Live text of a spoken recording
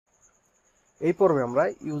এই পর্বে আমরা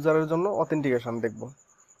ইউজারের জন্য অথেন্টিকেশন দেখব।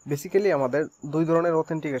 বেসিক্যালি আমাদের দুই ধরনের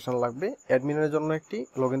অথেন্টিকেশন লাগবে, অ্যাডমিনের জন্য একটি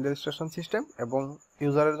লগইন রেজিস্ট্রেশন সিস্টেম এবং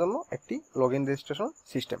ইউজারের জন্য একটি লগইন রেজিস্ট্রেশন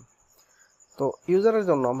সিস্টেম। তো ইউজারের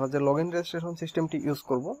জন্য আমরা যে লগইন রেজিস্ট্রেশন সিস্টেমটি ইউজ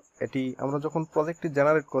করব, এটি আমরা যখন প্রজেক্টটি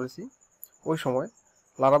জেনারেট করেছি ওই সময়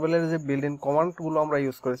লারাভেলের যে বিল্ড ইন কমান্ডগুলো আমরা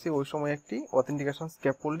ইউজ করেছি ওই সময় একটি অথেন্টিকেশন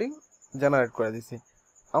স্ক্যাপফোল্ডিং জেনারেট করে দিয়েছি।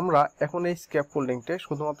 আমরা এখন এই স্ক্যাপফোল্ডিংটা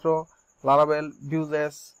শুধুমাত্র Laravel,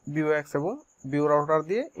 Vue.js, Vuex এবং Vue Router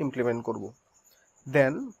দিয়ে ইমপ্লিমেন্ট করব।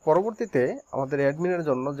 দেন পরবর্তীতে আমাদের অ্যাডমিনের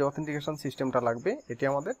জন্য যে অথেন্টিকেশন সিস্টেমটা লাগবে এটি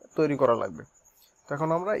আমাদের তৈরি করা লাগবে। তো এখন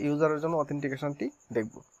আমরা ইউজারের জন্য অথেন্টিকেশনটি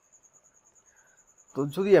দেখব। তো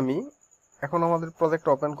যদি আমি এখন আমাদের প্রজেক্ট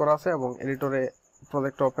ওপেন করা আছে এবং এডিটরে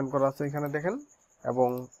প্রজেক্ট ওপেন করা আছে এখানে দেখেন, এবং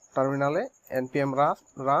টার্মিনালে npm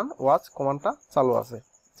run watch কমান্ডটা চালু আছে,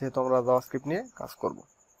 যেহেতু আমরা জাভাস্ক্রিপ্ট নিয়ে কাজ করব।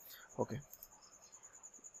 ওকে,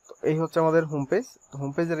 তো এই হচ্ছে আমাদের হোম পেজ।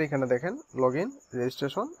 হোম পেজের এখানে দেখেন লগইন,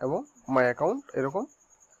 রেজিস্ট্রেশন এবং মাই অ্যাকাউন্ট, এরকম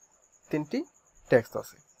তিনটি টেক্সট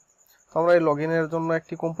আছে। তো আমরা এই লগইনের জন্য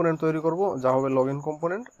একটি কম্পোনেন্ট তৈরি করব যা হবে লগইন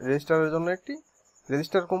কম্পোনেন্ট, রেজিস্টারের জন্য একটি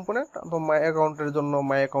রেজিস্টার কম্পোনেন্ট, তো মাই অ্যাকাউন্টের জন্য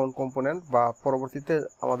মাই অ্যাকাউন্ট কম্পোনেন্ট, বা পরবর্তীতে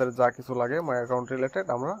আমাদের যা কিছু লাগে মাই অ্যাকাউন্ট রিলেটেড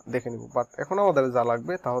আমরা দেখে নিব। বাট এখন আমাদের যা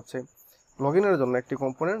লাগবে তা হচ্ছে লগইনের জন্য একটি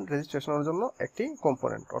কম্পোনেন্ট, রেজিস্ট্রেশনের জন্য একটি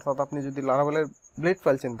কম্পোনেন্ট। অর্থাৎ আপনি যদি লারাভেলের ব্লেড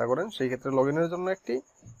ফাইল চিন্তা করেন সেই ক্ষেত্রে লগইনের জন্য একটি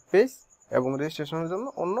পেজ এবং রেজিস্ট্রেশনের জন্য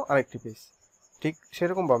অন্য আরেকটি পেজ। ঠিক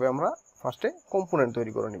সেরকমভাবে আমরা ফার্স্টে কম্পোনেন্ট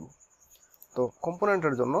তৈরি করে নিব। তো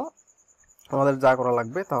কম্পোনেন্টের জন্য আমাদের যা করা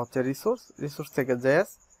লাগবে তা হচ্ছে রিসোর্স থেকে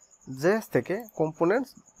জেএস থেকে কম্পোনেন্টস।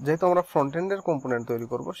 যেহেতু আমরা ফ্রন্ট এন্ডের কম্পোনেন্ট তৈরি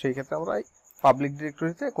করব সেই ক্ষেত্রে আমরা এই পাবলিক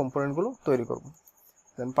ডিরেক্টরিতে কম্পোনেন্টগুলো তৈরি করব।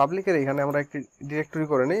 দেন পাবলিকের এখানে আমরা একটি ডিরেক্টরি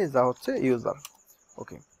করে নিই যা হচ্ছে ইউজার।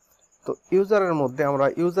 ওকে, তো ইউজারের মধ্যে আমরা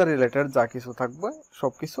ইউজার রিলেটেড যা কিছু থাকবে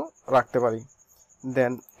সব কিছু রাখতে পারি।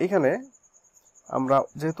 দেন এখানে আমরা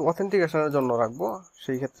যেহেতু অথেন্টিকেশনের জন্য রাখবো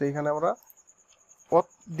সেই ক্ষেত্রে এখানে আমরা অথ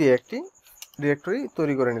দিয়ে একটি ডিরেক্টরি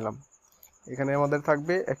তৈরি করে নিলাম। এখানে আমাদের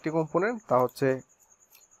থাকবে একটি কম্পোনেন্ট, তা হচ্ছে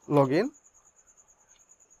লগইন,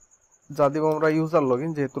 যা দিব আমরা ইউজার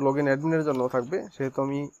লগইন। যেহেতু লগইন অ্যাডমিনের জন্য থাকবে সেহেতু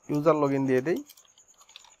আমি ইউজার লগইন দিয়ে দেই,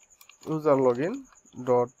 ইউজার লগইন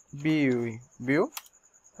ডট ভিউ,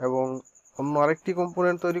 এবং অন্য আরেকটি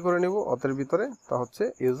কম্পোনেন্ট তৈরি করে নেব অথের ভিতরে, তা হচ্ছে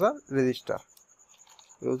ইউজার রেজিস্টার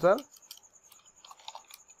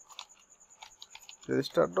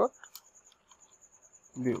ডট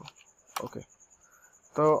ভিউ। ওকে,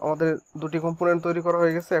 তো আমাদের দুটি কম্পোনেন্ট তৈরি করা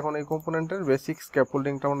হয়ে গেছে। এখন এই কম্পোনেন্টের বেসিক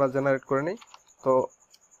স্ক্যাপফোল্ডিংটা আমরা জেনারেট করে নিই। তো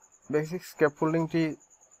বেসিক স্ক্যাপফোল্ডিংটি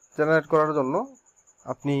জেনারেট করার জন্য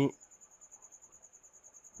আপনি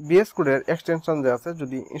VS কোডের এক্সটেনশন যে আছে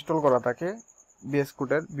যদি ইনস্টল করা থাকে VS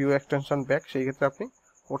কোডের ভিউ এক্সটেনশন প্যাক, সেই ক্ষেত্রে আপনি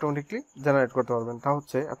অটোমেটিকলি জেনারেট করতে পারবেন। তা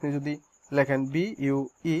হচ্ছে আপনি যদি লেখেন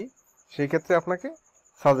BUE সেই ক্ষেত্রে আপনাকে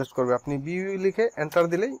সাজেস্ট করবে, আপনি BUE লিখে এন্টার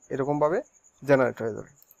দিলেই এরকমভাবে জেনারেট হয়ে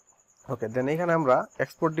যাবে। ওকে, দেন এখানে আমরা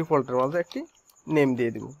এক্সপোর্ট ডিফল্টের মাঝে একটি নেম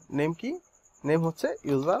দিয়ে দিব। নেম কি? নেম হচ্ছে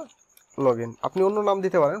ইউজার লগইন। আপনি অন্য নাম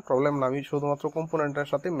দিতে পারেন, প্রবলেম না, আমি শুধুমাত্র কম্পোনেন্টের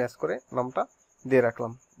সাথে ম্যাচ করে নামটা দিয়ে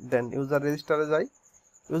রাখলাম। দেন ইউজার রেজিস্টারে যাই।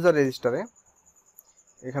 ইউজার রেজিস্টারে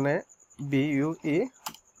এখানে BUE,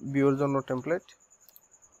 বিউর জন্য টেমপ্লেট,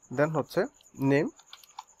 দেন হচ্ছে নেম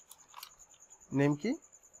কি?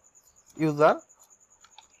 User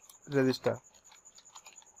register.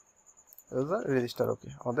 ওকে,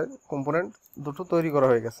 আমাদের কম্পোনেন্ট দুটো তৈরি করা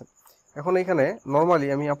হয়ে গেছে। এখন এখানে নর্মালি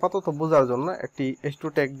আমি আপাতত বোঝার জন্য একটি h2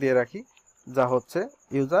 ট্যাগ দিয়ে রাখি যা হচ্ছে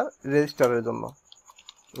ইউজার রেজিস্টারের জন্য,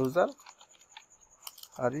 ইউজার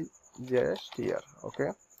REGISTR। ওকে,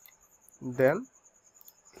 দেন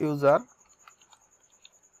ইউজার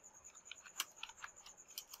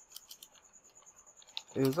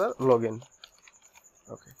লগইন।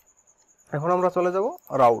 ওকে, এখন আমরা চলে যাব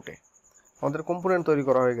রাউটে। আমাদের কম্পোনেন্ট তৈরি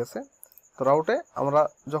করা হয়ে গেছে। তো রাউটে আমরা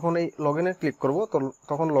যখন এই লগইনে ক্লিক করব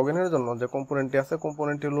তখন লগইনের জন্য যে কম্পোনেন্টটি আছে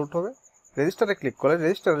কম্পোনেন্টটি লোড হবে। রেজিস্টারে ক্লিক করলে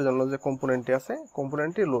রেজিস্টারের জন্য যে কম্পোনেন্টটি আছে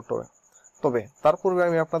কম্পোনেন্টটি লোড হবে। তবে তার পূর্বে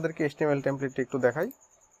আমি আপনাদেরকে HTML টেমপ্লেটটি একটু দেখাই।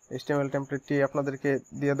 HTML টেমপ্লেটটি আপনাদেরকে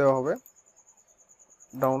দিয়ে দেওয়া হবে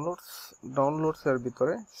ডাউনলোডসের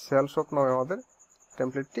ভিতরে। সেলশপ নামে আমাদের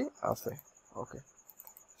টেমপ্লেটটি আছে। ওকে,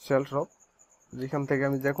 সেলশপ, যেখান থেকে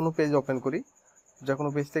আমি যে কোনো পেজ ওপেন করি যে কোনো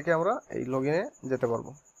পেজ থেকে আমরা এই লগইনে যেতে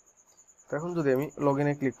পারবো। তো এখন যদি আমি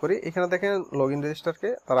লগইনে ক্লিক করি, এখানে দেখেন লগইন রেজিস্টারকে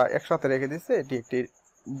তারা একসাথে রেখে দিচ্ছে, এটি একটি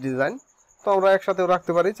ডিজাইন। তো আমরা একসাথেও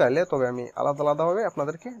রাখতে পারি চাইলে, তবে আমি আলাদা আলাদাভাবে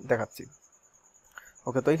আপনাদেরকে দেখাচ্ছি।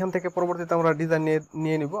 ওকে, তো এখান থেকে পরবর্তীতে আমরা ডিজাইন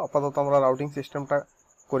নিয়ে নিব। আপাতত আমরা রাউটিং সিস্টেমটা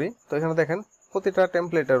করি। তো এখানে দেখেন প্রতিটা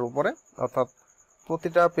টেমপ্লেটের উপরে অর্থাৎ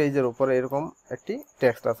প্রতিটা পেজের উপরে এরকম একটি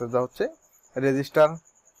টেক্সট আছে যা হচ্ছে রেজিস্টার,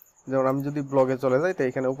 যেমন আমি যদি ব্লগে চলে যাই, তো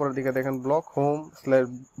এখানে উপরের দিকে দেখেন ব্লগ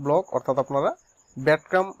হোম/ব্লগ, অর্থাৎ আপনারা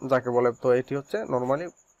ব্রেডক্রাম্ব যাকে বলে, তো এটি হচ্ছে নর্মালি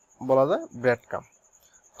বলা যায় ব্রেডক্রাম্ব।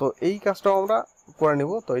 তো এই কাজটাও আমরা করে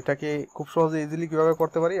নিব। তো এটাকে খুব সহজে ইজিলি কিভাবে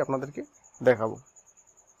করতে পারি আপনাদেরকে দেখাবো।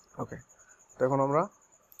 ওকে, তো এখন আমরা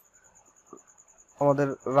আমাদের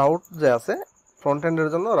রাউট যে আছে ফ্রন্ট এন্ডের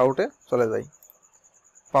জন্য রাউটে চলে যাই।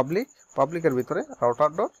 পাবলিকের ভিতরে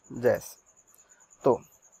router.js। তো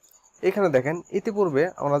এখানে দেখেন ইতিপূর্বে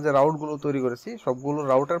আমরা যে রাউটগুলো তৈরি করেছি সবগুলো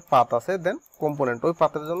রাউটের পাথ আছে, দেন কম্পোনেন্ট, ওই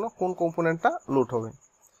পাথের জন্য কোন কম্পোনেন্টটা লোড হবে।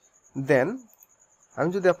 দেন আমি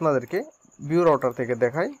যদি আপনাদেরকে ভিউ রাউটার থেকে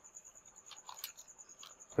দেখাই,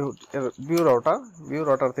 ভিউ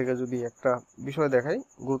রাউটার থেকে যদি একটা বিষয় দেখাই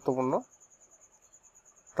গুরুত্বপূর্ণ,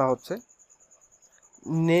 তা হচ্ছে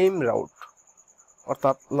নেম রাউট।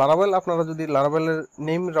 অর্থাৎ লারাভেল, আপনারা যদি লারাভেলের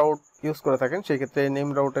নেম রাউট ইউজ করে থাকেন সেই ক্ষেত্রে নেম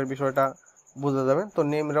রাউটের বিষয়টা বোঝা যাবে। তো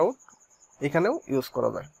নেম রাউট এখানেও ইউজ করা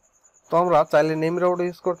যায়। তো আমরা চাইলে নেম রাউট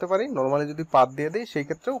ইউজ করতে পারি, নর্মালি যদি পাথ দিয়ে দিই সেই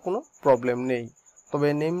ক্ষেত্রেও কোনো প্রবলেম নেই। তবে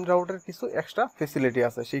নেম রাউটের কিছু এক্সট্রা ফেসিলিটি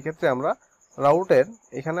আছে, সেই ক্ষেত্রে আমরা রাউটের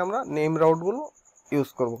এখানে আমরা নেম রাউটগুলো ইউজ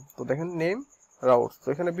করব। তো দেখেন নেম রাউট, তো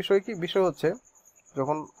এখানে বিষয় হচ্ছে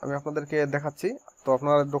যখন আমি আপনাদেরকে দেখাচ্ছি, তো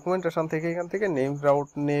আপনারা ডকুমেন্টেশন থেকে এখান থেকে নেম রাউট,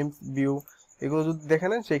 নেম ভিউ এগুলো যদি দেখে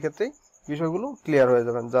নেন সেই ক্ষেত্রেই বিষয়গুলো ক্লিয়ার হয়ে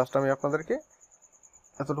যাবেন। জাস্ট আমি আপনাদেরকে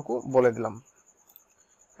এতটুকু বলে দিলাম।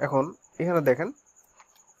 এখন এখানে দেখেন,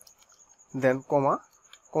 দেন কমা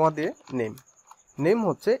দিয়ে নেম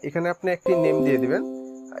হচ্ছে এখানে আপনি একটি নেম দিয়ে দিবেন।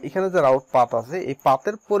 এখানে যে রাউট পাথ আছে এই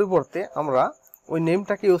পাথের পরিবর্তে আমরা ওই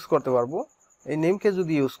নেমটাকে ইউজ করতে পারবো। এই নেমকে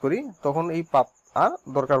যদি ইউজ করি তখন এই পাথ আর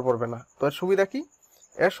দরকার পড়বে না। তো এর সুবিধা কি?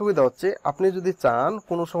 এর সুবিধা হচ্ছে আপনি যদি চান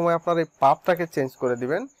কোনো সময় আপনার এই পাথটাকে চেঞ্জ করে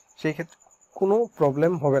দিবেন, সেই ক্ষেত্রে কোনো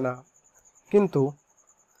প্রবলেম হবে না।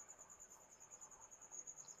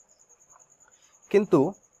 কিন্তু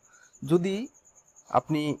যদি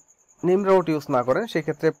আপনি নেম রাউট ইউজ না করেন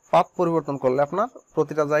সেক্ষেত্রে পাথ পরিবর্তন করলে আপনার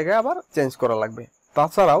প্রতিটা জায়গায় আবার চেঞ্জ করা লাগবে।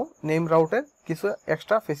 তাছাড়াও নেম রাউটের কিছু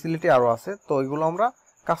এক্সট্রা ফেসিলিটি আরও আছে, তো এগুলো আমরা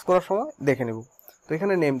কাজ করার সময় দেখে নেব। তো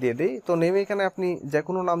এখানে নেম দিয়ে দিই, তো নেমে এখানে আপনি যে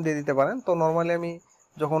কোনো নাম দিয়ে দিতে পারেন। তো নর্মালি আমি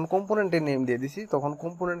যখন কম্পোনেন্টের নেম দিয়ে দিছি তখন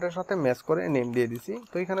কম্পোনেন্টের সাথে ম্যাচ করে নেম দিয়ে দিছি।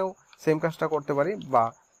 তো এখানেও সেম কাজটা করতে পারি, বা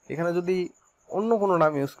এখানে যদি অন্য কোনো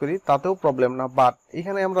নাম ইউজ করি তাতেও প্রবলেম না, বাট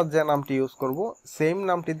এখানে আমরা যে নামটি ইউজ করব সেম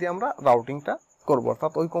নামটি দিয়ে আমরা রাউটিংটা করব,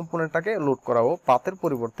 অর্থাৎ ওই কম্পোনেন্টটাকে লোড করাবো। পাথের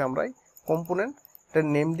পরিবর্তে আমরা এই কম্পোনেন্টের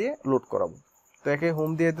নেম দিয়ে লোড করাবো। তো একে হোম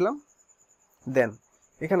দিয়ে দিলাম। দেন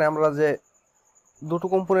এখানে আমরা যে দুটো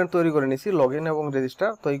কম্পোনেন্ট তৈরি করে নিয়েছি লগইন এবং রেজিস্টার,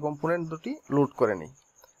 তো এই কম্পোনেন্ট দুটি লোড করে নিই।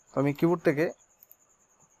 তো আমি কিবোর্ড থেকে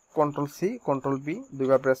Ctrl+C Ctrl+V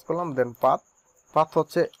দুইবার প্রেস করলাম। দেন পাথ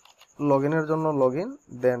হচ্ছে লগইনের জন্য লগইন,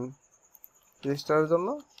 দেন রেজিস্টারের জন্য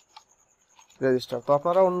রেজিস্টার। তো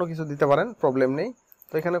আপনারা অন্য কিছু দিতে পারেন, প্রবলেম নেই।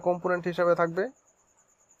 তো এখানে কম্পোনেন্ট হিসাবে থাকবে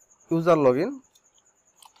ইউজার লগইন,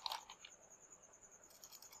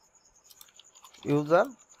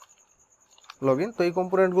 তো এই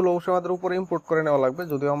কম্পোনেন্টগুলো অবশ্যই আমাদের উপরে ইম্পোর্ট করে নেওয়া লাগবে,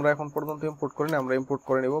 যদিও আমরা এখন পর্যন্ত ইম্পোর্ট করিনি, আমরা ইম্পোর্ট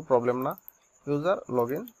করে নেব, প্রবলেম না। ইউজার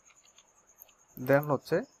লগইন, দেন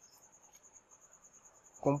হচ্ছে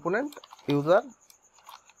কম্পোনেন্ট ইউজার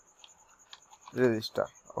রেজিস্টার,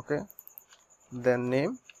 ওকে, দেন নেম,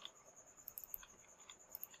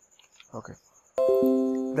 ওকে।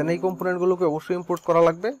 দেন এই কম্পোনেন্টগুলোকে অবশ্যই ইম্পোর্ট করা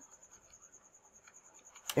লাগবে।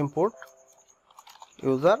 ইম্পোর্ট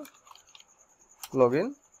ইউজার লগইন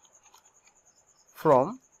ফ্রম,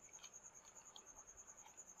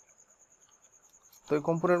 তো এই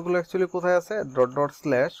কম্পোনেন্টগুলো অ্যাকচুয়ালি কোথায় আছে?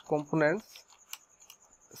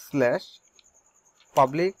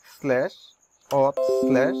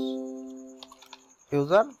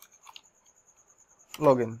 ./components/public/auth/user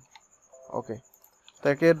লগইন, ওকে। তো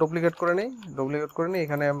একে ডুপ্লিকেট করে নিই,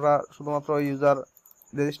 এখানে আমরা শুধুমাত্র ইউজার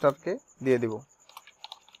রেজিস্টারকে দিয়ে দিব,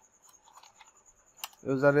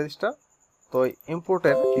 ইউজার রেজিস্টার। তো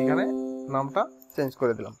ইম্পোর্টের এখানে নামটা চেঞ্জ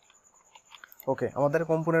করে দিলাম, ওকে। আমাদের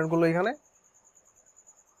কম্পোনেন্টগুলো এখানে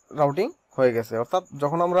রাউটিং হয়ে গেছে, অর্থাৎ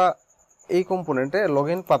যখন আমরা এই কম্পোনেন্টে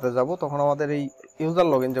লগইন পাতে যাব তখন আমাদের এই ইউজার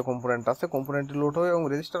লগইন যে কম্পোনেন্ট আছে কম্পোনেন্টটি লোড হবে, এবং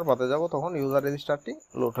রেজিস্টার পাতে যাব তখন ইউজার রেজিস্টারটি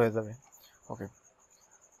লোড হয়ে যাবে, ওকে।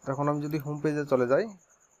 তখন আমি যদি হোম পেজে চলে যাই,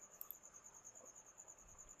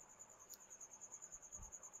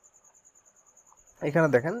 এখানে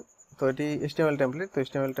দেখেন, তো এটি HTML টেমপ্লেট, তো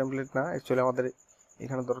HTML টেমপ্লেট না, অ্যাকচুয়ালি আমাদের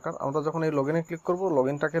এখানে দরকার। আমরা যখন এই লগইনে ক্লিক করব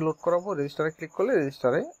লগইনটাকে লোড করাবো, রেজিস্টারে ক্লিক করলে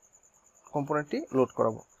রেজিস্টারে কম্পোনেন্টটি লোড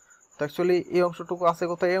করাবো। তো অ্যাকচুয়ালি এই অংশটুকু আছে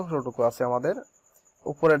কোথায়? এই অংশটুকু আছে আমাদের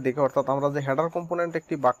উপরের দিকে, অর্থাৎ আমরা যে হেডার কম্পোনেন্ট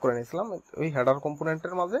একটি ভাগ করে নিয়েছিলাম ওই হেডার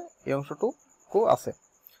কম্পোনেন্টের মাঝে এই অংশটুকু আছে।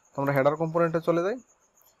 তো আমরা হেডার কম্পোনেন্টে চলে যাই,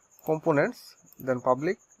 কম্পোনেন্টস, দেন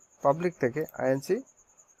পাবলিক থেকে INC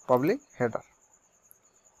পাবলিক হেডার,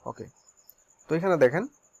 ওকে, তো এখানে দেখেন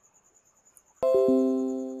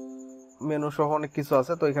মেনু সহ অনেক কিছু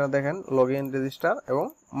আছে। তো এখানে দেখেন লগইন, রেজিস্টার এবং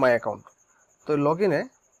মাই অ্যাকাউন্ট। তো লগইনে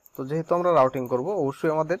তো যেহেতু আমরা রাউটিং করব,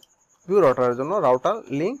 অবশ্যই আমাদের ভিউ রাউটারের জন্য রাউটার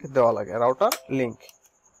লিংক দেওয়া লাগে, রাউটার লিংক।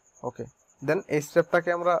 ওকে, দেন এই স্টেপটাকে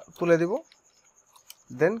আমরা তুলে দিব।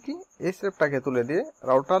 দেন কি এই স্টেপটাকে তুলে দিয়ে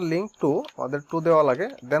রাউটার লিংক টু আমাদের টু দেওয়া লাগে।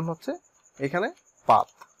 দেন হচ্ছে এখানে পাথ,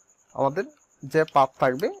 আমাদের যে পাথ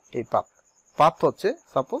থাকবে এই পাথ হচ্ছে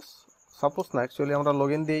সাপোজ না, অ্যাকচুয়ালি আমরা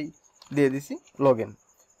লগইন দিয়ে দিছি লগইন,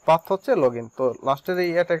 পাথ হচ্ছে লগইন। তো লাস্টের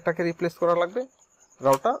এই অ্যাটাগটাকে রিপ্লেস করা লাগবে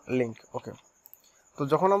রাউটার লিংক। ওকে, তো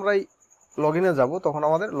যখন আমরা এই লগইনে যাব তখন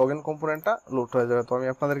আমাদের লগইন কম্পোনেন্টটা লোড হয়ে যাবে। তো আমি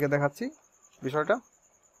আপনাদেরকে দেখাচ্ছি বিষয়টা।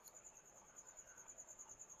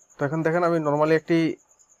 তো এখন দেখেন আমি নর্মালি একটি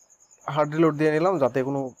হার্ড রিলোড দিয়ে নিলাম যাতে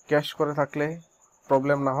কোনো ক্যাশ করে থাকলে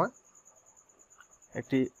প্রবলেম না হয়।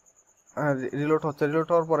 একটি রিলোড হচ্ছে, রিলোড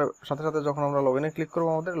হওয়ার পরে সাথে সাথে যখন আমরা লগইনে ক্লিক করবো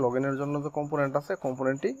আমাদের লগইনের জন্য যে কম্পোনেন্ট আছে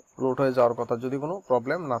কম্পোনেন্টটি লোড হয়ে যাওয়ার কথা যদি কোনো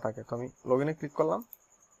প্রবলেম না থাকে। তো আমি লগইনে ক্লিক করলাম,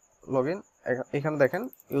 লগইন, এখানে দেখেন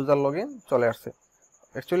ইউজার লগইন চলে আসছে।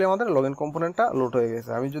 অ্যাকচুয়ালি আমাদের লগইন কম্পোনেন্টটা লোড হয়ে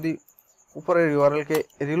গেছে। আমি যদি উপরের ইউআরএলকে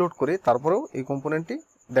রিলোড করি তারপরেও এই কম্পোনেন্টটি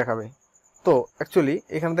দেখাবে। তো অ্যাকচুয়ালি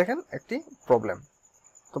এখানে দেখেন একটি প্রবলেম।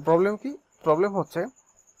 তো প্রবলেম কি? প্রবলেম হচ্ছে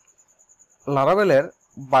লারাভেলের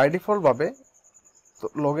বাই ডিফল্ট ভাবে তো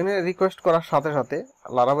লগইনে রিকোয়েস্ট করার সাথে সাথে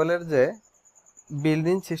লারাভেলের যে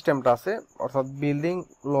বিল্ডিং সিস্টেমটা আছে, অর্থাৎ বিল্ডিং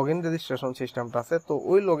লগইন রেজিস্ট্রেশন সিস্টেমটা আছে, তো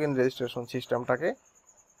ওই লগইন রেজিস্ট্রেশন সিস্টেমটাকে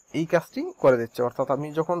এই কাজটি করে দিচ্ছে। অর্থাৎ আমি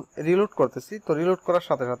যখন রিলোড করতেছি তো রিলোড করার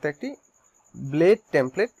সাথে সাথে একটি ব্লেড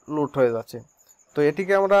টেমপ্লেট লোড হয়ে যাচ্ছে। তো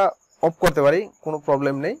এটিকে আমরা অফ করতে পারি, কোনো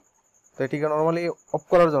প্রবলেম নেই। তো এটিকে নর্মালি অফ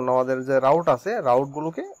করার জন্য আমাদের যে রাউট আছে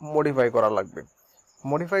রাউটগুলোকে মডিফাই করা লাগবে।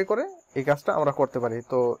 মডিফাই করে এই কাজটা আমরা করতে পারি।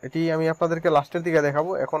 তো এটি আমি আপনাদেরকে লাস্টের দিকে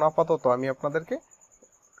দেখাবো। এখন আপাতত আমি আপনাদেরকে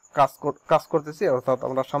কাজ করতেছি, অর্থাৎ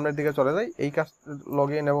আমরা সামনের দিকে চলে যাই। এই কাজ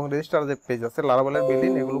লগইন এবং রেজিস্টার যে পেজ আছে লারাভেলের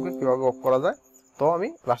বিল্ডিং, এগুলোকে কিভাবে অফ করা যায় তো আমি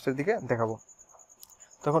লাস্টের দিকে দেখাবো।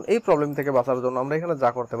 তখন এই প্রবলেম থেকে বাঁচার জন্য আমরা এখানে যা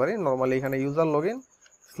করতে পারি, নর্মালি এখানে user login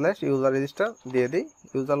slash user register দিয়ে দিই,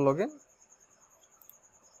 ইউজার লগইন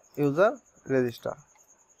ইউজার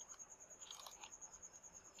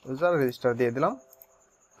রেজিস্টার দিয়ে দিলাম।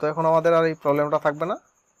 তো এখন আমাদের আর এই প্রবলেমটা থাকবে না।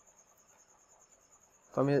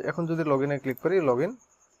 তো আমি এখন যদি লগইনে ক্লিক করি, লগইন,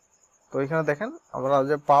 তো এখানে দেখেন আমরা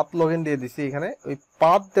যে পাথ লগইন দিয়ে দিছি, এখানে ওই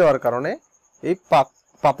পাথ দেওয়ার কারণে এই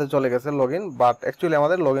পাথে চলে গেছে লগইন, বাট অ্যাকচুয়ালি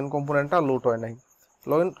আমাদের লগইন কম্পোনেন্টটা লোড হয় নাই।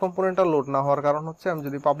 লগইন কম্পোনেন্টটা লোড না হওয়ার কারণ হচ্ছে আমি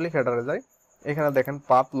যদি পাবলিক হেডারে যাই, এখানে দেখেন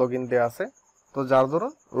পাথ লগইন দেওয়া আছে, তো যার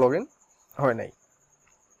দরুন লগইন হয় নাই।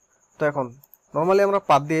 তো এখন নর্মালি আমরা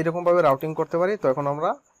পাথ দিয়ে এরকম ভাবে রাউটিং করতে পারি। তো এখন আমরা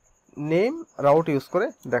নেম রাউট ইউজ করে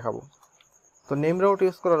দেখাবো। তো নেম রাউট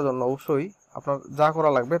ইউজ করার জন্য অবশ্যই আপনার যা করা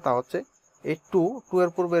লাগবে তা হচ্ছে এই টু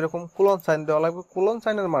এর পূর্বে এরকম কোলন সাইন দেওয়া লাগবে। কোলন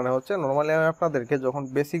সাইনের মানে হচ্ছে, নর্মালি আমি আপনাদেরকে যখন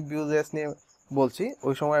বেসিক Vue.js নিয়ে বলছি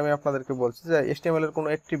ওই সময় আমি আপনাদেরকে বলছি যে HTML এর কোনো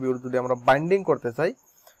অ্যাট্রিবিউট যদি আমরা বাইন্ডিং করতে চাই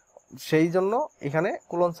সেই জন্য এখানে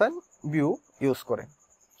কোলন সাইন ভিউ ইউজ করে।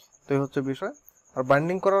 তো এই হচ্ছে বিষয়। আর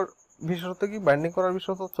বাইন্ডিং করার বিশেষত কি, বাইন্ডিং করার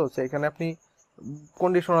বিশেষত হচ্ছে এখানে আপনি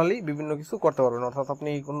কন্ডিশনালি বিভিন্ন কিছু করতে পারবেন, অর্থাৎ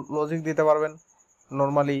আপনি লজিক দিতে পারবেন।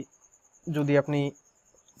 নর্মালি যদি আপনি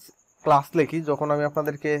ক্লাস লিখি, যখন আমি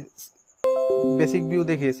আপনাদেরকে বেসিক ভিউ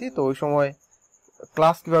দেখিয়েছি তো ওই সময়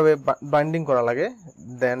ক্লাস কিভাবে বাইন্ডিং করা লাগে,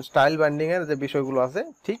 দেন স্টাইল বাইন্ডিং এর যে বিষয়গুলো আছে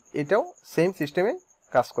ঠিক এটাও সেম সিস্টেমে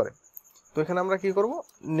কাজ করে। তো এখানে আমরা কি করব,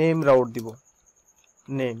 নেম রাউট দিব।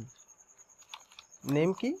 নেম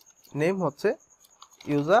কি, নেম হচ্ছে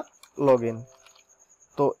ইউজার লগইন।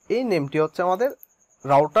 তো এই নেমটি হচ্ছে আমাদের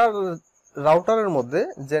রাউটারের মধ্যে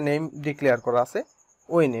যে নেম ডিক্লেয়ার করা আছে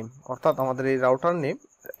ওই নেম, অর্থাৎ আমাদের এই রাউটার নেম,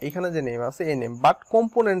 এখানে যে নেম আছে এই নেম, বাট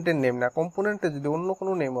কম্পোনেন্টের নেম না। কম্পোনেন্টে যদি অন্য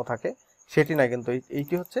কোনো নেমও থাকে সেটি না, কিন্তু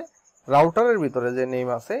এইটি হচ্ছে রাউটারের ভিতরে যে নেম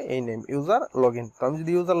আছে এই নেম ইউজার লগইন। তো আমি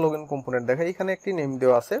যদি ইউজার লগইন কম্পোনেন্ট দেখাই, এখানে একটি নেম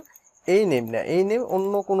দেওয়া আছে, এই নেম না, এই নেম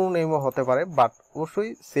অন্য কোনো নেমও হতে পারে, বাট অবশ্যই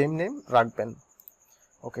সেম নেম রাখবেন।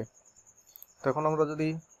 ওকে, তো এখন আমরা যদি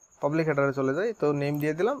পাবলিক হেডারে চলে যাই তো নেম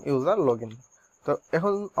দিয়ে দিলাম ইউজার লগইন। তো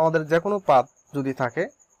এখন আমাদের যে কোনো পাথ যদি থাকে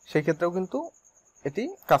সেই ক্ষেত্রেও কিন্তু এটি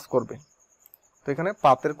কাজ করবে। তো এখানে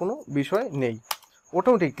পাথের কোনো বিষয় নেই,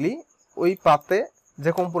 অটোমেটিকলি ওই পাথে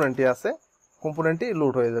যে কম্পোনেন্টটি আছে কম্পোনেন্টটি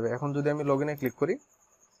লোড হয়ে যাবে। এখন যদি আমি লগইনে ক্লিক করি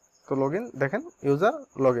তো লগইন, দেখেন ইউজার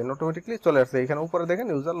লগইন অটোমেটিকলি চলে আসছে, এখানে উপরে দেখেন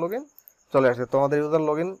ইউজার লগইন চলে আসছে। তো আমাদের ইউজার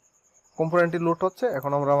লগইন কম্পোনেন্টটি লোড হচ্ছে।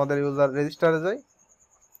 এখন আমরা আমাদের ইউজার রেজিস্টারে যাই,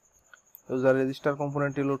 ইউজার রেজিস্টার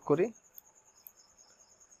কম্পোনেন্টটি লোড করি,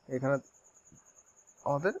 এখানে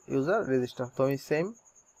আমাদের ইউজার রেজিস্টার। তো আমি সেম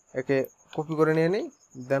একে কপি করে নিয়ে নিই,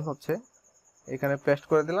 দেন হচ্ছে এখানে পেস্ট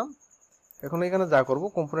করে দিলাম। এখন এখানে যা করব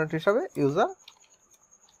কম্পোনেন্ট হিসাবে ইউজার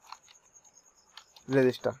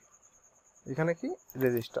রেজিস্টার, এখানে কি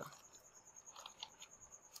রেজিস্টার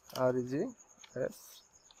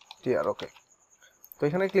REGSTR। ওকে, তো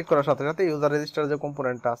এখানে ক্লিক করার সাথে সাথে ইউজার রেজিস্টার যে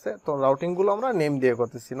কম্পোনেন্টটা আছে, তো রাউটিং গুলো আমরা নেম দিয়ে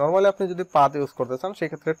করতেছি। নরমালি আপনি যদি পাথ ইউজ করতে চান সেই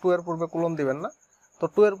ক্ষেত্রে 2 এর পূর্বে কোলন দিবেন না। তো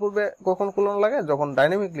 2 এর পূর্বে কখন কোলন লাগে, যখন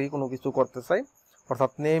ডাইনামিকলি কোনো কিছু করতে চাই,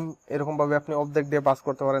 অর্থাৎ নেম এরকম ভাবে আপনি অবজেক্ট দিয়ে পাস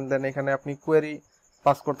করতে পারেন, দেন এখানে আপনি কোয়েরি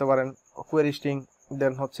পাস করতে পারেন, কোয়েরি স্ট্রিং,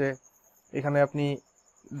 দেন হচ্ছে এখানে আপনি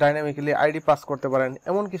ডাইনামিক্যালি আইডি পাস করতে পারেন।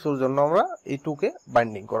 এমন কিছুর জন্য আমরা এই 2 কে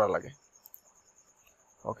বাইন্ডিং করা লাগে।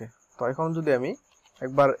 ওকে, তো এখন যদি আমি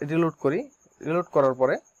একবার রিলোড করি, রিলোড করার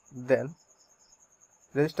পরে দেন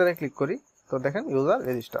রেজিস্টারে ক্লিক করি, তো দেখেন ইউজার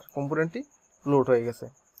রেজিস্টার কম্পোনেন্টটি লোড হয়ে গেছে।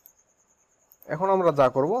 এখন আমরা যা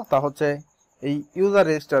করব তা হচ্ছে এই ইউজার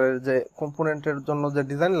রেজিস্টারের যে কম্পোনেন্টের জন্য যে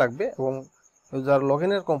ডিজাইন লাগবে এবং ইউজার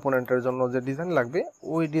লগইনের কম্পোনেন্টের জন্য যে ডিজাইন লাগবে,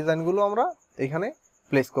 ওই ডিজাইনগুলো আমরা এখানে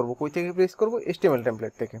প্লেস করব। কই থেকে প্লেস করব? HTML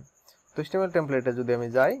টেমপ্লেট থেকে। তো HTML টেমপ্লেটে যদি আমি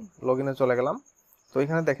যাই, লগইনে চলে গেলাম, তো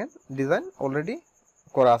এখানে দেখেন ডিজাইন অলরেডি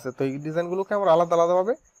করা আছে। তো এই ডিজাইনগুলোকে আমরা আলাদা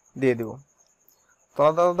আলাদাভাবে দিয়ে দিব। তো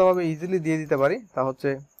আলাদা আলাদাভাবে ইজিলি দিয়ে দিতে পারি, তা হচ্ছে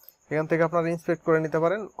এখান থেকে আপনারা ইন্সপেক্ট করে নিতে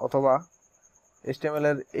পারেন, অথবা HTML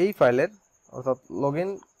এর এই ফাইলের অর্থাৎ লগইন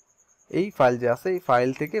এই ফাইল যে আছে, এই ফাইল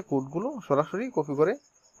থেকে কোডগুলো সরাসরি কপি করে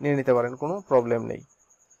নিয়ে নিতে পারেন, কোনো প্রবলেম নেই।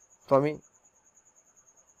 তো আমি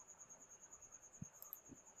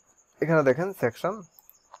এখানে দেখেন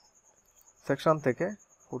সেকশন থেকে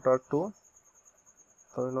ফুটার টু,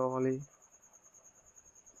 তো নরমালি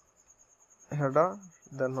হেডার,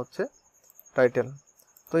 দেন হচ্ছে টাইটেল।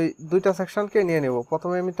 তো এই দুইটা সেকশনকে নিয়ে নেব।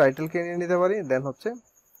 প্রথমে আমি টাইটেলকে নিয়ে নিতে পারি, দেন হচ্ছে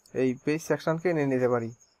এই পেজ সেকশনকে নিয়ে নিতে পারি।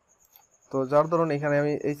 তো যার ধরুন এখানে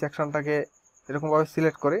আমি এই সেকশনটাকে এরকমভাবে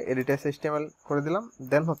সিলেক্ট করে এডিট HTML করে দিলাম,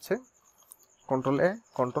 দেন হচ্ছে Ctrl+A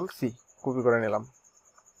Ctrl+C কপি করে নিলাম।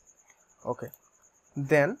 ওকে,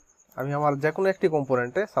 দেন আমি আমার যে কোনো একটি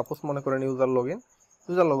কম্পোনেন্টে, সাপোজ মনে করেন ইউজার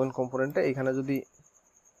লগইন কম্পোনেন্টে এখানে যদি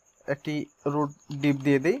একটি রুট ডিপ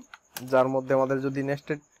দিয়ে দিই, যার মধ্যে আমাদের যদি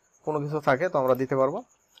নেস্টেড কোনো কিছু থাকে তো আমরা দিতে পারবো।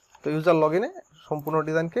 তো ইউজার লগইনে সম্পূর্ণ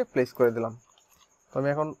ডিজাইনকে প্লেস করে দিলাম। তো আমি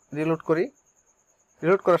এখন রিলোড করি,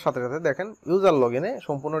 রিলোড করার সাথে সাথে দেখেন ইউজার লগইনে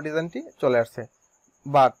সম্পূর্ণ ডিজাইনটি চলে আসছে।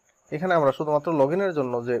 বাট এখানে আমরা শুধুমাত্র লগইনের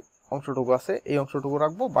জন্য যে অংশটুকু আছে এই অংশটুকু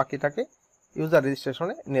রাখবো, বাকিটাকে ইউজার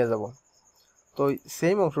রেজিস্ট্রেশনে নিয়ে যাব। তো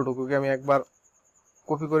সেম অংশটুকুকে আমি একবার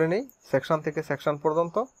কপি করে নেই সেকশন থেকে সেকশন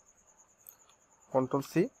পর্যন্ত,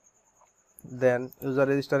 Ctrl+C, দেন ইউজার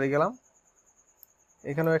রেজিস্টারে গেলাম,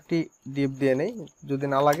 এখানেও একটি ডিপ দিয়ে নেই, যদি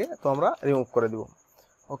না লাগে তো আমরা রিমুভ করে দিব।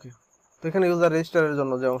 ওকে, তো এখানে ইউজার রেজিস্টারের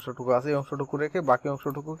জন্য যে অংশটুকু আছে এই অংশটুকু রেখে বাকি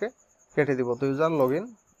অংশটুকুকে কেটে দিব। তো ইউজার লগইন,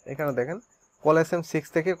 এখানে দেখেন callsm6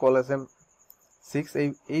 থেকে callsm6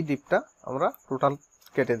 এই ডিপটা আমরা টোটাল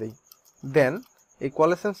কেটে দেই। দেন এই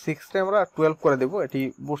callsm6টা আমরা 12 করে দেব, এটি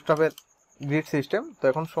বুটস্ট্র্যাপের গ্রিড সিস্টেম। তো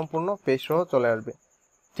এখন সম্পূর্ণ পেজ সহ চলে আসবে।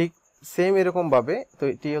 ঠিক সেম এরকম ভাবে, তো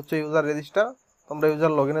এটি হচ্ছে ইউজার রেজিস্টার। আমরা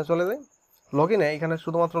ইউজার লগইনে চলে যাই, লগইনে এখানে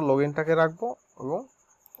শুধুমাত্র লগইনটাকে রাখবো এবং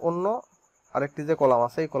অন্য আরেকটি যে কলাম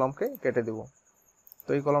আছে এই কলামকে কেটে দেব। তো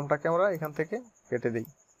এই কলামটাকে আমরা এখান থেকে কেটে দিই।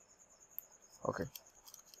 ওকে,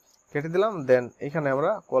 কেটে দিলাম, দেন এখানে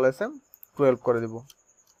আমরা callsm12 করে দেব।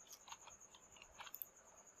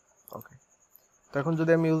 ওকে, তো এখন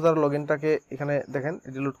যদি আমি ইউজার লগইনটাকে এখানে দেখেন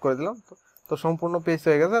রিলোড করে দিলাম, তো সম্পূর্ণ পেজ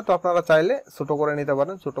হয়ে গেছে। তো আপনারা চাইলে ছোট করে নিতে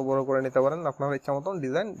পারেন, ছোট বড় করে নিতে পারেন, আপনারা ইচ্ছা মতন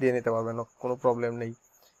ডিজাইন দিয়ে নিতে পারবেন, কোনো প্রবলেম নেই।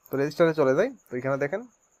 তো রেজিস্টারে চলে যাই, তো এখানে দেখেন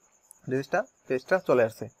রেজিস্টার পেজটা চলে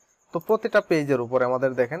আসছে। তো প্রতিটা পেজের উপরে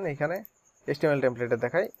আমাদের দেখেন এখানে HTML টেমপ্লেটে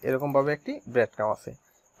দেখায় এরকম ভাবে একটি ব্রেড কাম আছে।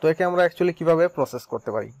 তো একে আমরা অ্যাকচুয়ালি কিভাবে প্রসেস করতে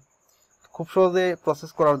পারি, খুব সহজে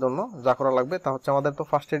প্রসেস করার জন্য যা করা লাগবে তা হচ্ছে আমাদের তো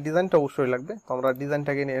ফার্স্টে ডিজাইনটা অবশ্যই লাগবে। তো আমরা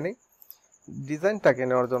ডিজাইনটাকে নিয়ে নিই। ডিজাইনটাকে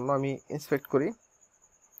নেওয়ার জন্য আমি ইন্সপেক্ট করি,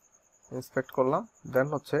 ইন্সপেক্ট করলাম, দেন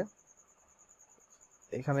হচ্ছে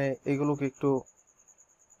এখানে এইগুলোকে একটু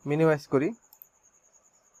মিনিমাইজ করি।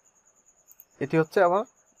 এটি হচ্ছে আমার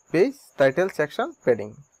পেজ টাইটেল সেকশন প্যাডিং।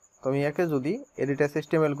 তো আমি একে যদি এডিট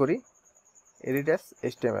HTML করি, এডিট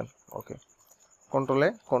HTML, ওকে, Ctrl+A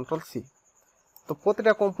Ctrl+C। তো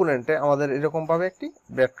প্রতিটা কম্পোনেন্টে আমাদের এরকম ভাবে একটি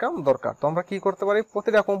ব্রেডক্রাম্ব দরকার। তো আমরা কি করতে পারি,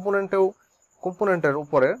 প্রতিটা কম্পোনেন্টের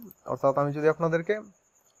উপরে, অর্থাৎ আমি যদি আপনাদেরকে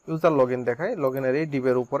ইউজার লগইন দেখাই, লগইনের এই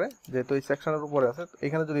ডিবের উপরে, যেহেতু এই সেকশনের উপরে আছে,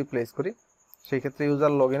 এখানে যদি প্লেস করি সেই ক্ষেত্রে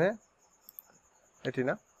ইউজার লগইনে, এটি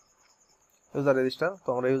না ইউজার রেজিস্টার, তো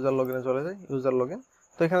আমরা ইউজার লগইনে চলে যাই, ইউজার লগইন।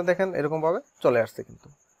 তো এখানে দেখেন এরকম ভাবে চলে আসছে কিন্তু।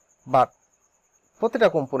 বাট প্রতিটা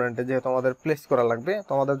কম্পোনেন্টে যেহেতু আমাদের প্লেস করা লাগবে,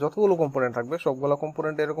 তো আমাদের যতগুলো কম্পোনেন্ট থাকবে সবগুলো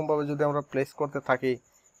কম্পোনেন্ট এরকম ভাবে যদি আমরা প্লেস করতে থাকি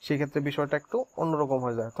সেই ক্ষেত্রে বিষয়টা একটু অন্যরকম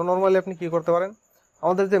হয়ে যায়। তো নরমালি আপনি কি করতে পারেন,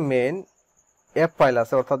 আমাদের যে মেইন অ্যাপ ফাইল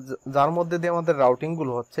আছে, অর্থাৎ যার মধ্যে দিয়ে আমাদের রাউটিং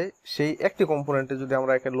গুলো হচ্ছে, সেই একটি কম্পোনেন্টে যদি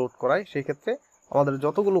আমরা একে লোড করাই সেই ক্ষেত্রে আমাদের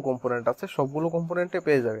যতগুলো কম্পোনেন্ট আছে সবগুলো কম্পোনেন্টে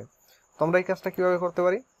পেয়ে যাবে। তো আমরা এই কাজটা কিভাবে করতে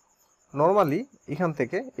পারি? নর্মালি এখান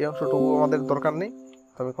থেকে এই অংশটুকু আমাদের দরকার নেই,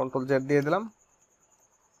 তো আমি কন্ট্রোল জেড দিয়ে দিলাম।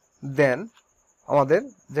 দেন আমাদের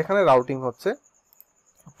যেখানে রাউটিং হচ্ছে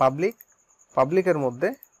পাবলিকের মধ্যে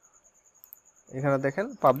এখানে দেখেন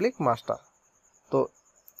পাবলিক মাস্টার, তো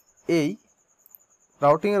এই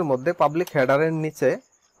রাউটিং এর মধ্যে পাবলিক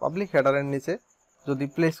হেডারের নিচে যদি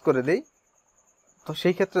প্লেস করে দেই, তো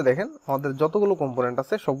সেই ক্ষেত্রে দেখেন আমাদের যতগুলো কম্পোনেন্ট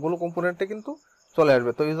আছে সবগুলো কম্পোনেন্টে কিন্তু চলে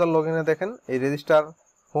আসবে। তো ইউজার লগইনে দেখেন এই রেজিস্টার,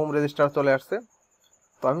 হোম রেজিস্টার চলে আসছে।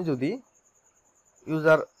 তো আমি যদি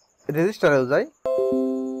ইউজার রেজিস্টারেও যাই,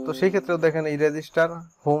 তো সেই ক্ষেত্রেও দেখেন এই রেজিস্টার,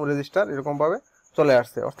 হোম রেজিস্টার এরকম ভাবে চলে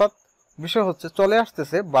আসছে। অর্থাৎ বিষয় হচ্ছে চলে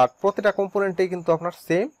আসতেছে, বাট প্রতিটা কম্পোনেন্টেই কিন্তু আপনার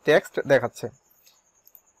সেম টেক্সট দেখাচ্ছে।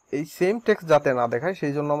 এই সেম টেক্সট যাতে না দেখায়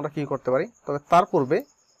সেই জন্য আমরা কি করতে পারি, তবে তার পূর্বে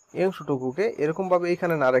এই অংশটুকুকে এরকম ভাবে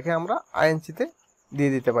এখানে না রেখে আমরা আইএনসিতে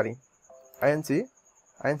দিয়ে দিতে পারি।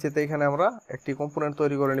 আইএনসিতে এখানে আমরা একটি কম্পোনেন্ট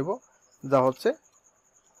তৈরি করে নিব, যা হচ্ছে,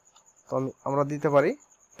 তো আমরা দিতে পারি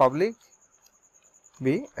পাবলিক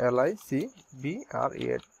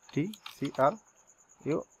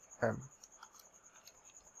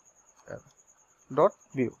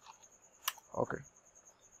vue ওকে।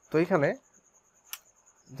 তো এখানে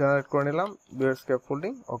জেনারেট করে নিলাম Vuex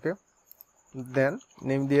স্ক্যাপফোল্ডিং। ওকে, দেন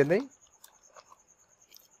নেম দিয়ে দেই।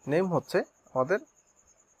 নেম হচ্ছে আমাদের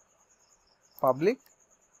পাবলিক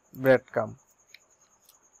ব্রেডক্রাম,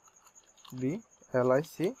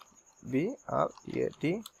 BLICBREADCRUM।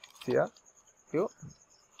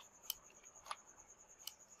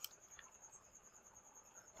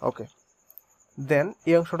 ওকে, দেন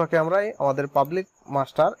এই অংশটাকে আমরা আমাদের পাবলিক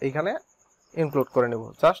মাস্টার এখানে ইনক্লুড করে নেব,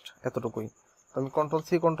 জাস্ট এতটুকুই। তো আমি control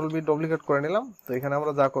C control B duplicate করে নিলাম। তো এখানে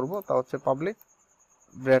আমরা যা করব তা হচ্ছে পাবলিক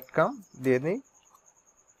ব্রেডক্রাম দিয়ে নিই।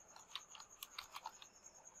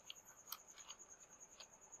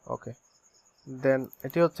 ওকে, দেন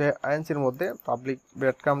এটি হচ্ছে আইএনসির মধ্যে পাবলিক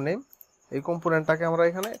ব্রেডক্রাম নেম। এই কম্পোনেন্টটাকে আমরা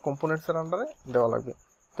এখানে কম্পোনেন্টসের আন্ডারে দেওয়া লাগবে।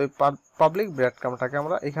 তো এই পাবলিক ব্রেডক্রামটাকে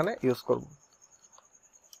আমরা এখানে ইউজ করব,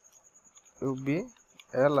 UBLICIC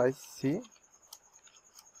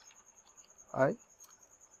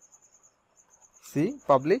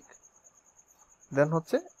পাবলিক, দেন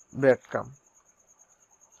হচ্ছে ব্রেডক্রাম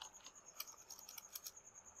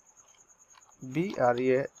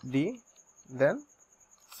BREAD, দেন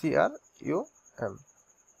CRUM।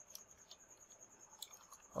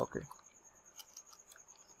 ওকে,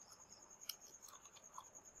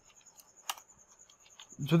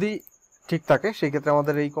 যদি ঠিক থাকে সেই ক্ষেত্রে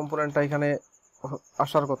আমাদের এই কম্পোনেন্টটা এখানে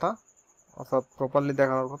আসার কথা, অর্থাৎ প্রপারলি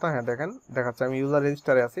দেখানোর কথা। হ্যাঁ দেখেন দেখাচ্ছে, আমি ইউজার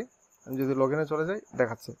রেজিস্টারে আছি, আমি যদি লগইনে চলে যাই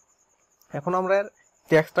দেখাচ্ছে। এখন আমরা এর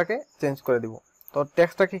টেক্সটটাকে চেঞ্জ করে দিব। তো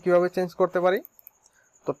টেক্সটটাকে কিভাবে চেঞ্জ করতে পারি?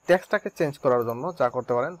 তো টেক্সটটাকে চেঞ্জ করার জন্য যা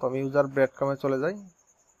করতে পারেন, তো আমি ইউজার ব্রেডক্রামে চলে যাই।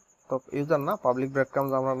 তো ইউজার না, পাবলিক ব্রেডক্রাম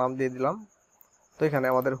আমরা নাম দিয়ে দিলাম। তো এখানে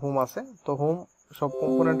আমাদের হোম আছে, তো হোম সব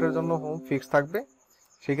কম্পোনেন্টের জন্য হোম ফিক্স থাকবে।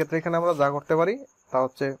 সেই ক্ষেত্রে এখানে আমরা যা করতে পারি তা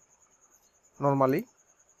হচ্ছে নরমালি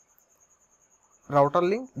রাউটার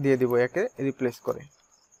লিংক দিয়ে দিব একে রিপ্লেস করে।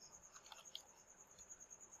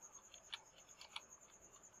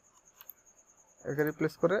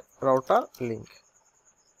 রাউটার লিংক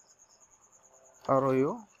আর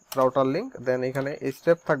রাউটার লিংক, দেন এখানে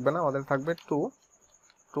স্টেপ থাকবে না, আমাদের থাকবে টু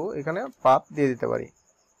এখানে পাথ দিয়ে দিতে পারি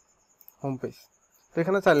হোম পেজ। তো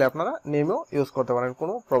এখানে চাইলে আপনারা নেমও ইউজ করতে পারেন,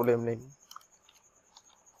 কোনো প্রবলেম নেই।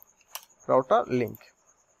 Router link.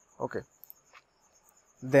 ওকে,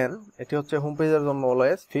 দেন এটি হচ্ছে হোম পেজের জন্য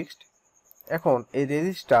অলওয়েজ ফিক্সড। এখন এই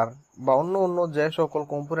রেজিস্টার বা অন্য যে সকল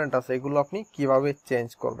কম্পোনেন্ট আছে এগুলো আপনি কিভাবে চেঞ্জ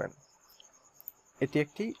করবেন, এটি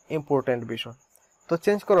একটি ইম্পর্টেন্ট বিষয়। তো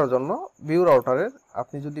চেঞ্জ করার জন্য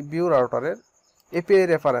আপনি যদি ভিউ রাউটারের এপিআই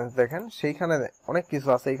রেফারেন্স দেখেন, সেইখানে অনেক কিছু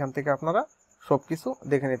আছে, এখান থেকে আপনারা সব কিছু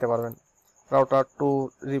দেখে নিতে পারবেন। Router to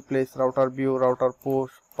replace, router view, router push,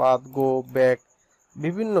 path, go, back,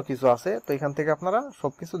 বিভিন্ন কিছু আছে। তো এখান থেকে আপনারা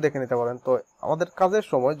সব কিছু দেখে নিতে পারেন। তো আমাদের কাজের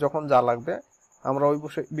সময় যখন যা লাগবে আমরা ওই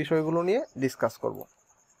বিষয়গুলো নিয়ে ডিসকাস করব।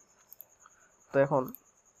 তো এখন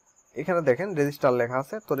এখানে দেখেন রেজিস্টার লেখা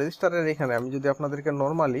আছে। তো রেজিস্টারের এখানে আমি যদি আপনাদেরকে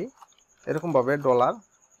নর্মালি এরকমভাবে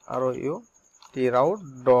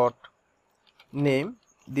 $route.name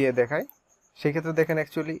দিয়ে দেখাই, সেক্ষেত্রে দেখেন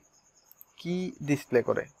অ্যাকচুয়ালি কি ডিসপ্লে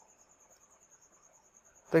করে।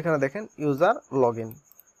 তো এখানে দেখেন ইউজার লগইন,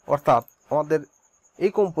 অর্থাৎ আমাদের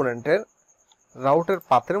এই কম্পোনেন্টের রাউটের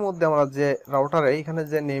পাথের মধ্যে আমরা যে রাউটারে এখানে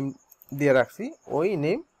যে নেম দিয়ে রাখছি ওই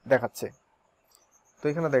নেম দেখাচ্ছে। তো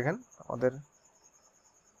এখানে দেখেন আমাদের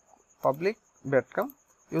পাবলিক ব্রেডক্রাম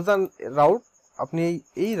ইউজার রাউট, আপনি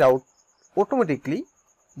এই রাউট অটোমেটিকলি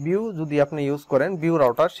ভিউ যদি আপনি ইউজ করেন ভিউ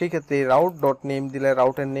রাউটার, সেই ক্ষেত্রে রাউট ডট নেম দিলে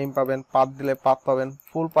রাউটের নেম পাবেন, পাথ দিলে পাথ পাবেন,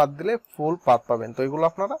 ফুল পাথ দিলে ফুল পাথ পাবেন। তো এগুলো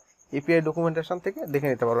আপনারা এপিআই ডকুমেন্টেশন থেকে দেখে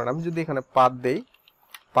নিতে পারবেন। আমি যদি এখানে পাথ দেই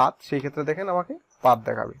পাথ, সেই ক্ষেত্রে দেখেন আমাকে পাথ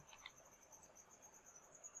দেখাবে।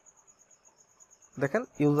 দেখেন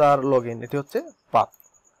ইউজার লগইন, এটি হচ্ছে পাথ,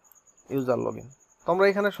 ইউজার লগইন। তো আমরা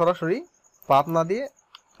এখানে সরাসরি পাথ না দিয়ে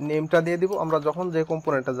নেমটা দিয়ে দিব। আমরা যখন যে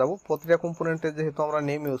কম্পোনেন্টে যাব, প্রতিটা কম্পোনেন্টে যেহেতু আমরা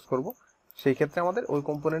নেম ইউজ করব, সেই ক্ষেত্রে আমাদের ওই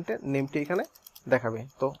কম্পোনেন্টের নেমটি এখানে দেখাবে।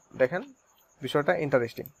 তো দেখেন বিষয়টা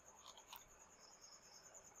ইন্টারেস্টিং।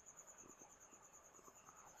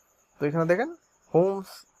 তো এখানে দেখেন হোমস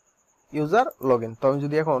ইউজার লগইন। তো আমি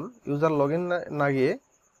যদি এখন ইউজার লগইন না গিয়ে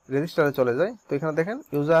রেজিস্টারে চলে যাই, তো এখানে দেখেন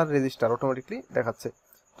ইউজার রেজিস্টার অটোমেটিকলি দেখাচ্ছে।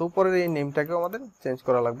 তো উপরের এই নেমটাকেও আমাদের চেঞ্জ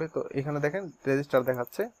করা লাগবে। তো এখানে দেখেন রেজিস্টার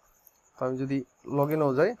দেখাচ্ছে। তো আমি যদি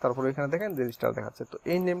লগইনেও যাই, তারপরে এখানে দেখেন রেজিস্টার দেখাচ্ছে। তো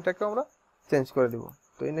এই নেমটাকেও আমরা চেঞ্জ করে দিব।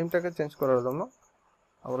 তো এই নেমটাকে চেঞ্জ করার জন্য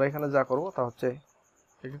আমরা এখানে যা করব তা হচ্ছে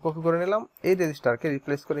একে কপি করে নিলাম, এই রেজিস্টারকে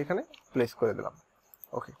রিপ্লেস করে এখানে প্লেস করে দিলাম।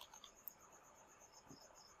 ওকে,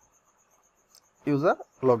 ইউজার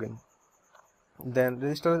লগইন, দেন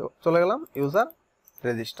রেজিস্টারে চলে গেলাম, ইউজার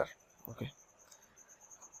রেজিস্টার। ওকে,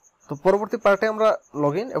 তো পরবর্তী পার্টে আমরা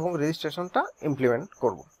লগইন এবং রেজিস্ট্রেশনটা ইমপ্লিমেন্ট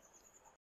করব।